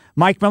 Certainly.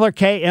 Mike Miller,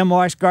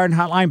 KMOX Garden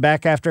Hotline,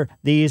 back after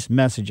these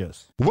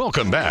messages.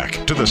 Welcome back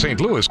to the St.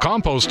 Louis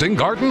Composting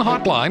Garden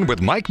Hotline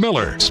with Mike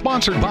Miller,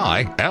 sponsored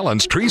by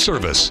Allen's Tree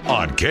Service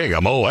on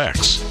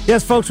KMOX.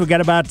 Yes, folks, we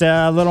got about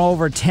a little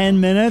over 10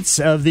 minutes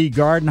of the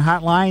Garden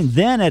Hotline.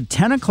 Then at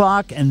 10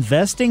 o'clock,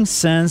 Investing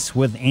Sense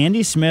with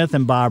Andy Smith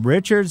and Bob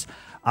Richards.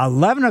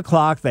 11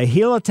 o'clock, the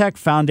Helitech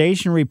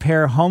Foundation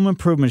Repair Home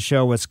Improvement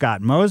Show with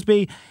Scott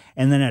Mosby.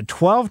 And then at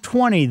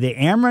 12:20, the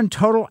Ameren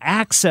Total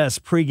Access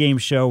pregame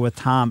show with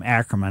Tom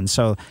Ackerman.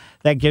 So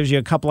that gives you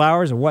a couple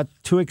hours of what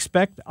to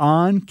expect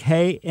on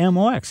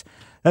KMOX.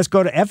 Let's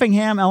go to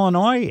Effingham,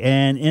 Illinois,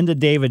 and into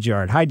David's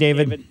yard. Hi,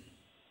 David.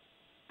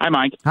 Hi,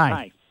 Mike.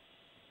 Hi.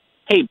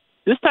 Hey,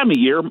 this time of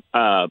year,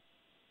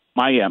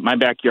 my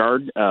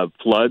backyard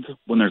floods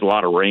when there's a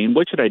lot of rain.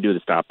 What should I do to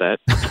stop that?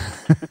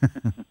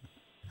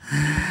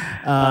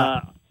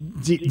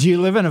 Do you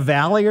live in a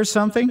valley or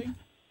something?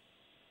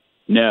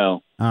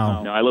 No.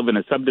 Oh. No, I live in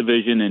a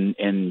subdivision,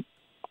 and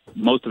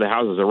most of the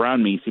houses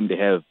around me seem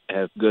to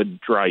have good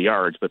dry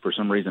yards, but for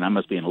some reason I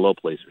must be in a low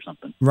place or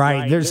something.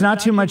 Right. There's not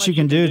too much you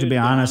can do, to be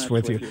honest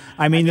with you.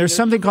 I mean, there's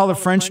something called a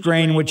French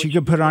drain, which you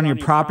could put on your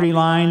property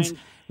lines,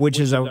 which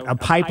is a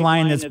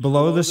pipeline that's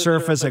below the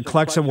surface. It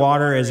collects the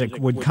water as it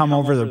would come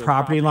over the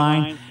property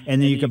line,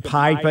 and then you could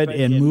pipe it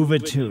and move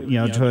it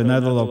to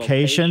another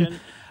location.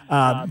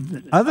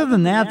 Other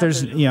than that,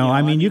 there's,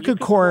 you could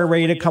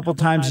core-aerate a couple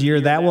times a year.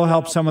 That will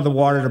help some of the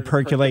water to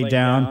percolate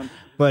down,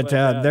 but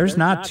there's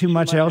not too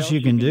much else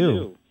you can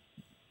do.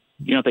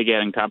 You don't think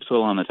adding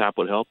topsoil on the top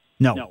would help?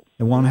 No,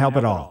 it won't help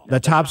at all. The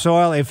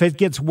topsoil, if it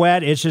gets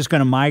wet, it's just going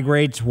to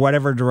migrate to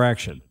whatever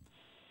direction.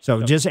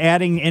 So just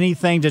adding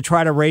anything to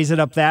try to raise it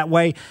up that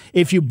way.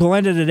 If you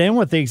blended it in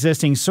with the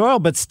existing soil,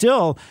 but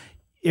still,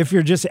 if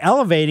you're just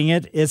elevating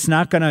it, it's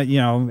not going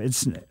to,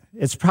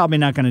 it's probably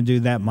not going to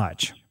do that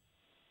much.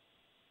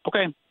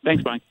 Okay.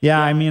 Thanks, Mike. Yeah,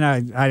 I mean,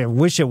 I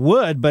wish it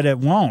would, but it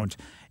won't.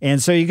 And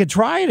so you could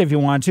try it if you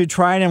want to.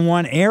 Try it in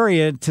one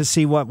area to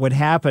see what would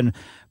happen.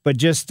 But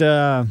just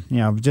you're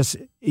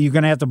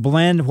going to have to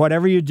blend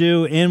whatever you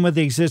do in with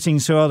the existing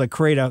soil to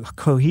create a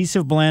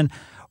cohesive blend,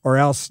 or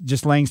else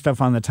just laying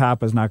stuff on the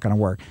top is not going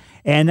to work.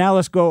 And now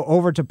let's go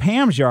over to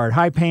Pam's yard.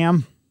 Hi,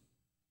 Pam.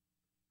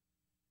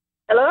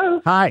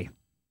 Hello. Hi.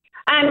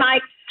 Hi,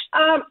 Mike.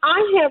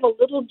 I have a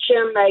little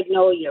gem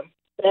magnolia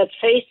that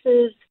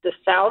faces the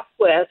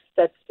southwest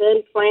that's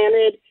been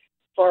planted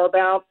for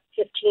about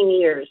 15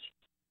 years.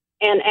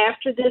 And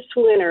after this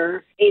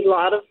winter, a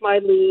lot of my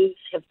leaves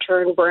have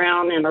turned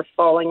brown and are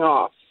falling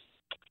off.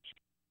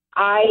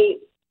 I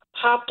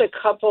popped a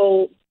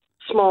couple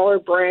smaller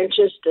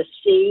branches to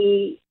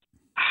see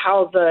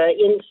how the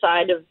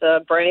inside of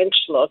the branch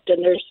looked,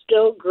 and they're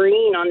still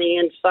green on the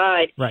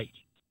inside. Right.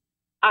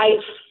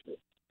 I've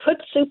put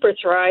Super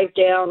Thrive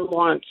down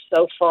once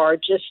so far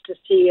just to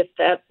see if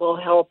that will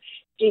help.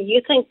 Do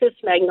you think this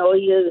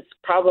magnolia is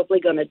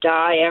probably going to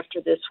die after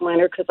this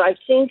winter? Because I've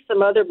seen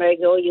some other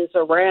magnolias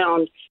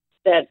around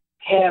that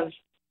have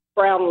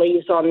brown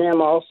leaves on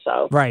them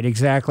also. Right,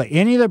 exactly.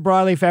 Any of the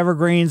broadleaf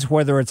evergreens,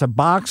 whether it's a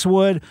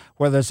boxwood,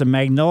 whether it's a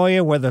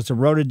magnolia, whether it's a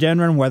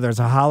rhododendron, whether it's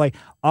a holly,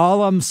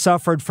 all of them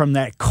suffered from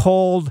that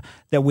cold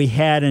that we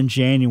had in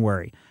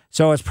January.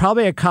 So it's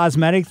probably a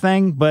cosmetic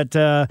thing, but,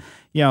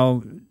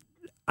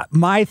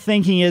 my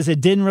thinking is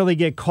it didn't really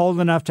get cold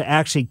enough to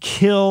actually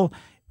kill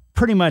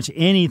pretty much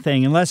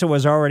anything unless it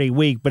was already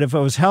weak. But if it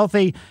was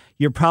healthy,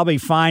 you're probably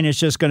fine. It's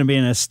just going to be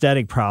an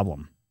aesthetic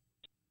problem.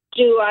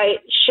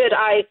 Should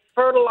I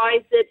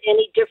fertilize it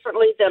any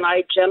differently than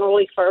I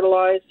generally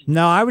fertilize?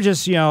 No, I would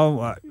just,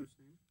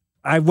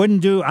 I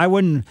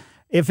wouldn't.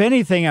 If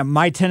anything,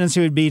 my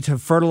tendency would be to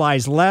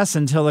fertilize less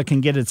until it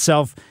can get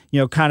itself,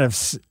 kind of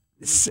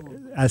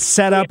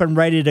set up and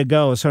ready to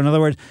go. So in other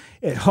words,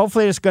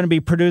 hopefully it's going to be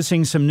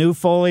producing some new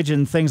foliage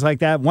and things like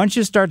that. Once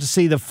you start to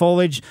see the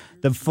foliage,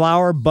 the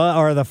flower bud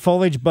or the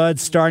foliage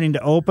buds starting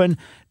to open,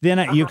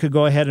 then you could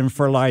go ahead and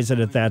fertilize it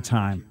at that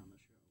time.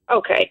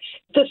 Okay.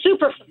 The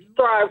Super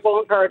Thrive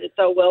won't hurt it,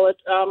 though, will it,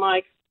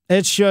 Mike?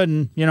 It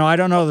shouldn't. I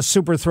don't know the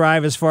Super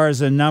Thrive as far as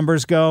the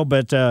numbers go,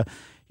 but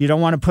you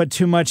don't want to put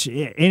too much.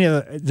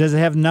 Does it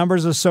have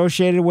numbers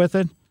associated with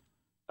it?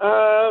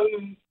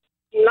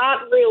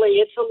 Not really.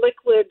 It's a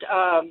liquid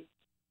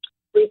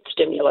root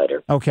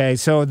stimulator. Okay,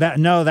 so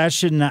that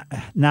should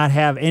not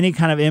have any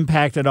kind of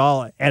impact at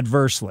all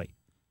adversely.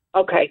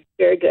 Okay,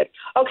 very good.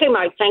 Okay,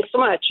 Mike, thanks so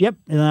much. Yep.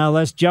 Now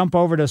let's jump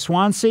over to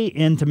Swansea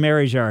into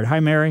Mary's yard. Hi,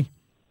 Mary.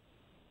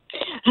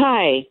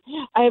 Hi.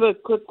 I have a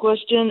quick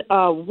question.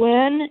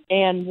 When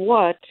and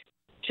what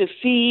to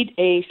feed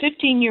a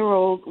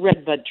 15-year-old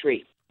redbud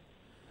tree?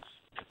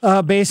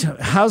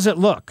 How's it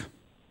look?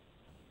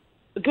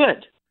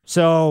 Good.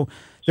 So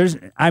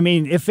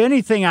if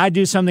anything, I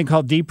do something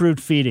called deep root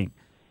feeding.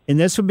 And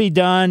this would be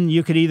done,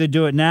 you could either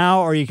do it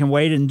now or you can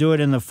wait and do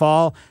it in the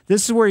fall.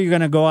 This is where you're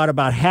going to go out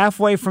about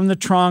halfway from the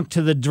trunk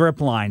to the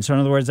drip line. So in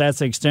other words, that's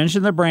the extension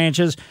of the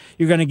branches.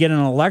 You're going to get an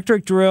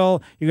electric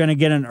drill. You're going to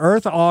get an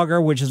earth auger,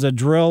 which is a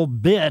drill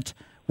bit,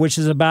 which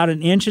is about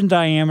 1 inch in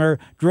diameter.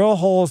 Drill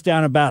holes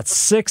down about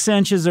 6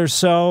 inches or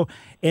so,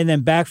 and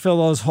then backfill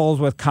those holes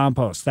with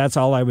compost. That's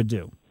all I would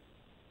do.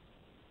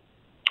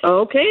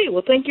 Okay,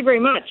 well, thank you very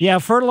much. Yeah,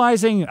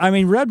 fertilizing,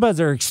 redbuds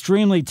are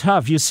extremely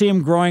tough. You see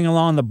them growing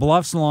along the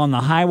bluffs, along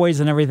the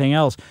highways and everything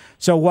else.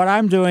 So what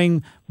I'm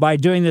doing by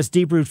doing this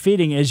deep root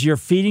feeding is you're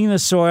feeding the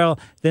soil,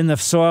 then the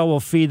soil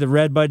will feed the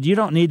redbud. You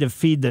don't need to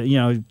feed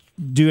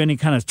do any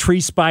kind of tree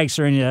spikes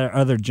or any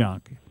other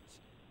junk.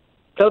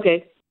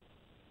 Okay.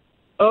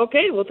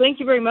 Okay, well, thank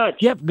you very much.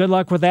 Yep, good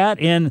luck with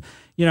that. And,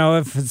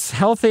 if it's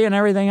healthy and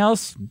everything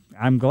else,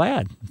 I'm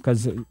glad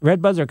because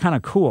redbuds are kind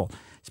of cool.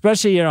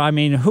 Especially,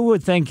 who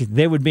would think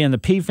they would be in the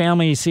pea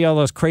family? You see all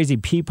those crazy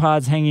pea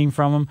pods hanging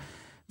from them.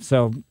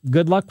 So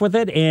good luck with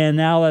it. And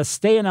now let's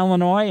stay in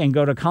Illinois and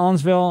go to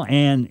Collinsville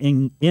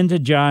and into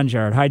John's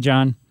yard. Hi,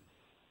 John.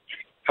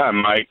 Hi,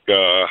 Mike.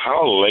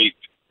 How late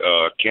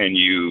can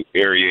you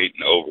aerate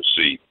and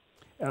overseed?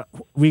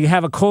 We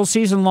have a cool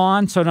season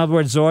lawn. So in other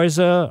words,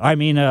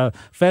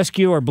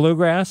 fescue or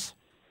bluegrass?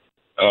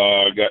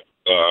 Got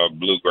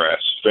bluegrass,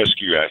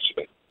 fescue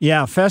actually.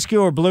 Yeah,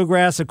 fescue or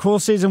bluegrass, the cool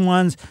season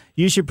ones,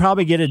 you should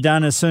probably get it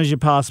done as soon as you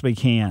possibly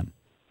can.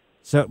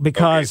 So,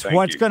 because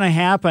what's going to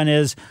happen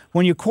is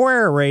when you core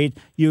aerate,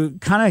 you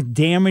kind of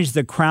damage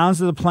the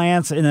crowns of the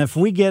plants. And if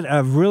we get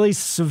a really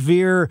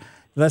severe,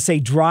 let's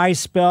say, dry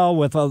spell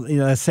with,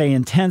 let's say,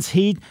 intense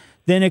heat,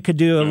 then it could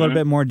do a little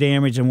bit more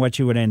damage than what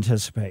you would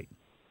anticipate.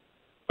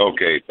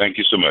 Okay, thank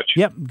you so much.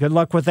 Yep, good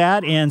luck with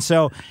that. And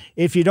so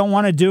if you don't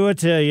want to do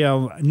it,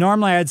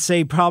 normally I'd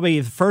say probably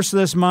the first of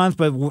this month,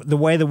 but the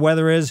way the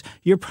weather is,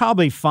 you're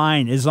probably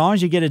fine as long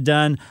as you get it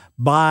done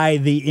by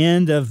the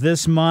end of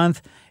this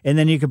month, and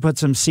then you can put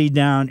some seed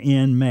down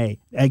in May.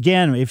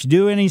 Again, if you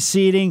do any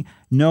seeding,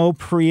 no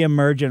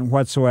pre-emergent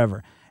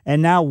whatsoever.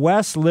 And now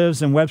Wes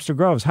lives in Webster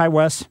Groves. Hi,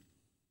 Wes.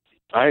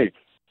 Hi.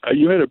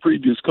 You had a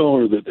previous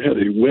caller that had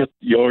a wet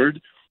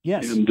yard.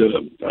 Yes. And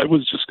I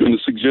was just going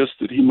to suggest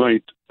that he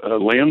might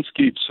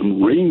landscape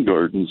some rain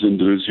gardens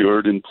into his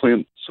yard and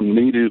plant some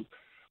native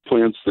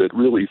plants that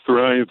really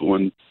thrive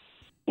on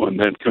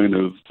that kind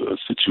of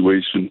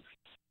situation.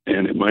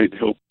 And it might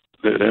help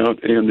that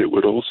out. And it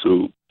would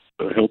also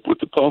help with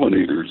the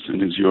pollinators in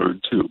his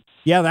yard, too.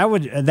 Yeah,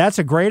 that's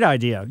a great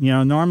idea.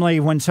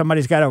 Normally when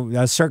somebody's got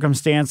a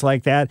circumstance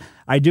like that,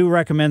 I do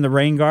recommend the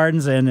rain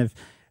gardens. And if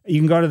you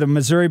can go to the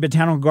Missouri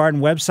Botanical Garden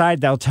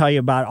website. They'll tell you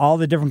about all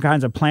the different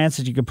kinds of plants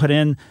that you could put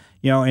in,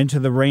 into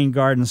the rain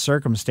garden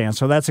circumstance.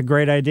 So that's a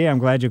great idea. I'm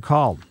glad you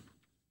called.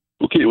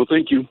 Okay, well,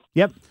 thank you.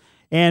 Yep.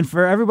 And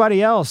for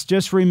everybody else,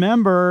 just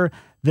remember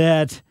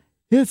that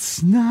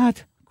it's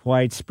not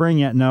quite spring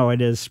yet. No,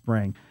 it is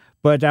spring.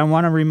 But I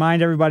want to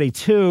remind everybody,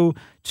 too,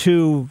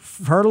 to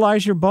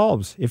fertilize your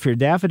bulbs. If your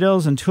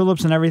daffodils and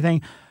tulips and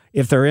everything,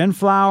 if they're in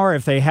flower,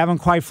 if they haven't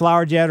quite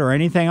flowered yet or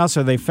anything else,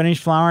 or they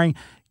finished flowering,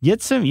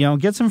 get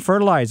some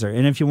fertilizer.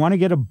 And if you want to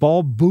get a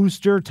bulb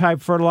booster type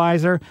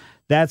fertilizer,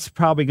 that's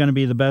probably going to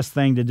be the best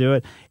thing to do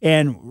it.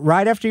 And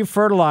right after you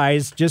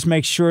fertilize, just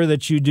make sure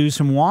that you do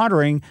some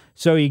watering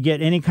so you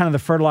get any kind of the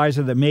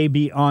fertilizer that may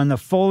be on the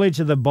foliage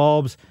of the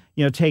bulbs,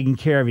 taken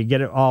care of. You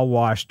get it all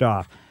washed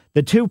off.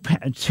 The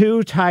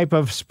two type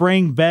of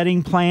spring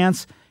bedding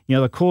plants,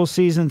 the cool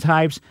season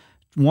types,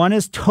 one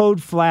is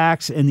toad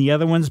flax and the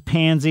other one's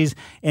pansies,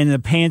 and the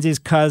pansy's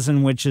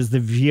cousin, which is the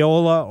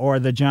viola or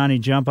the Johnny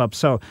Jump Up.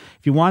 So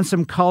if you want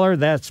some color,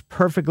 that's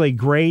perfectly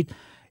great.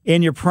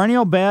 In your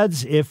perennial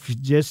beds, if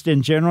just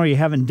in general you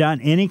haven't done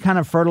any kind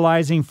of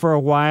fertilizing for a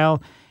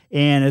while,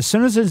 and as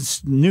soon as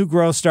its new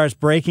growth starts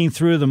breaking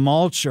through the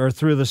mulch or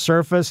through the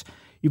surface,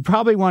 you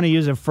probably want to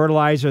use a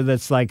fertilizer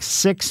that's like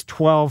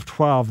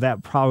 6-12-12.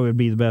 That probably would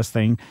be the best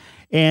thing.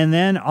 And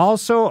then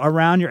also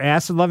around your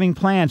acid-loving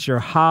plants, your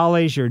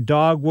hollies, your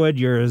dogwood,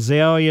 your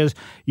azaleas,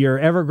 your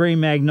evergreen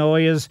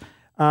magnolias,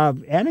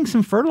 adding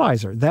some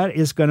fertilizer. That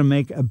is going to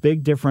make a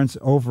big difference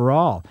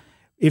overall.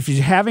 If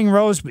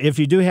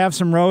you do have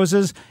some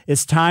roses,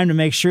 it's time to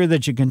make sure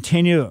that you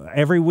continue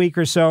every week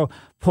or so,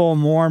 pull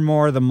more and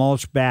more of the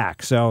mulch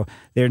back. So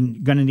they're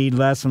going to need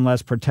less and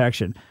less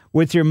protection.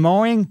 With your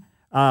mowing,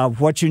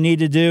 what you need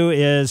to do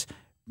is,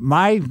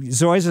 my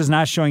zoysia is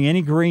not showing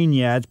any green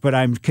yet, but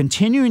I'm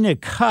continuing to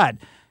cut.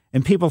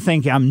 And people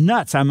think I'm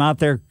nuts. I'm out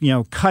there,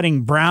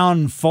 cutting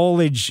brown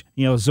foliage,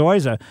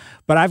 zoysia.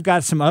 But I've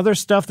got some other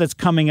stuff that's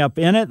coming up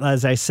in it.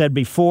 As I said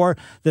before,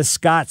 the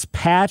Scott's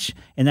patch,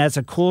 and that's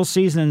a cool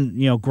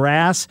season,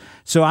 grass.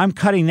 So I'm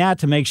cutting that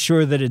to make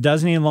sure that it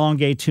doesn't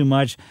elongate too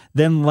much,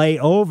 then lay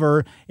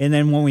over. And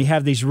then when we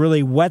have these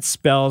really wet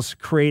spells,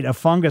 create a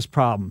fungus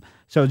problem.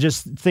 So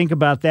just think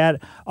about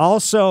that.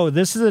 Also,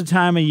 this is a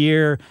time of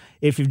year,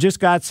 if you've just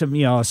got some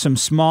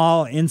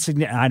small, I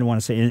don't want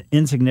to say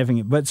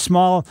insignificant, but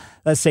small,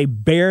 let's say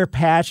bare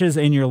patches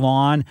in your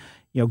lawn,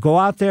 go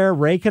out there,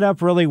 rake it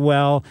up really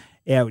well.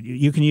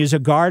 You can use a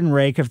garden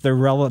rake if they're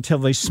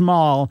relatively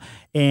small,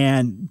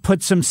 and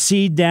put some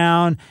seed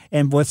down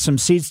and with some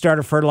seed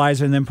starter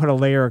fertilizer, and then put a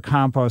layer of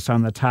compost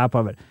on the top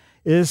of it.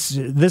 This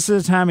is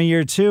a time of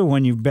year, too,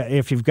 when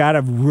if you've got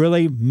a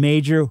really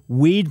major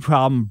weed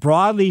problem,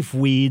 broadleaf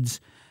weeds,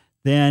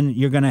 then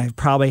you're going to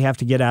probably have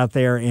to get out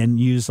there and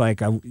use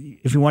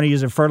if you want to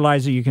use a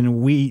fertilizer, you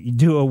can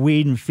do a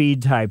weed and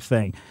feed type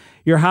thing.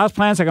 Your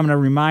houseplants, I'm going to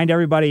remind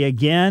everybody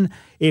again,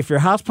 if your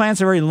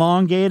houseplants are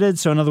elongated,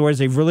 so in other words,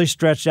 they've really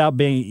stretched out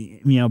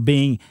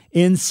being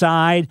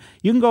inside,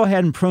 you can go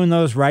ahead and prune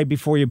those right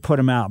before you put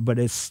them out, but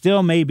it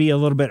still may be a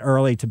little bit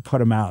early to put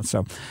them out.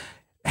 So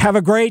have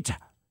a great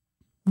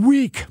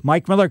week.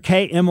 Mike Miller,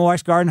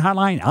 KMOX Garden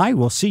Hotline. I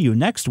will see you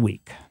next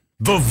week.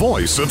 The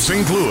voice of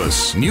St.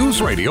 Louis.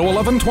 News Radio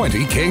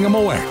 1120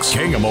 KMOX.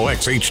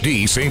 KMOX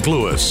HD St.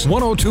 Louis.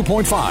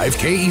 102.5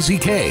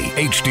 KEZK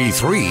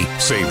HD3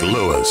 St.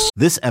 Louis.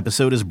 This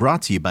episode is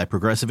brought to you by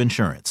Progressive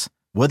Insurance.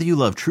 Whether you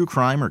love true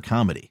crime or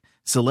comedy,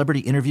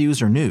 celebrity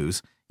interviews or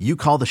news, you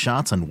call the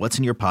shots on what's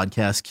in your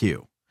podcast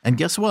queue. And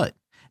guess what?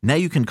 Now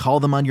you can call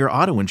them on your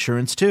auto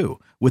insurance too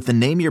with the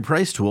Name Your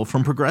Price tool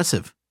from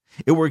Progressive.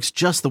 It works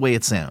just the way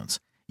it sounds.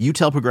 You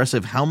tell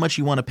Progressive how much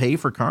you want to pay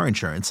for car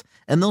insurance,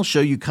 and they'll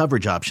show you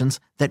coverage options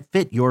that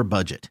fit your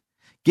budget.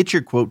 Get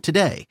your quote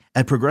today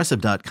at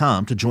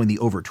Progressive.com to join the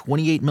over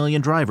 28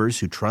 million drivers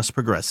who trust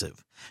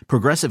Progressive.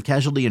 Progressive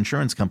Casualty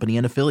Insurance Company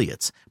and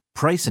Affiliates.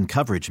 Price and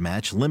coverage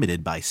match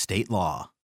limited by state law.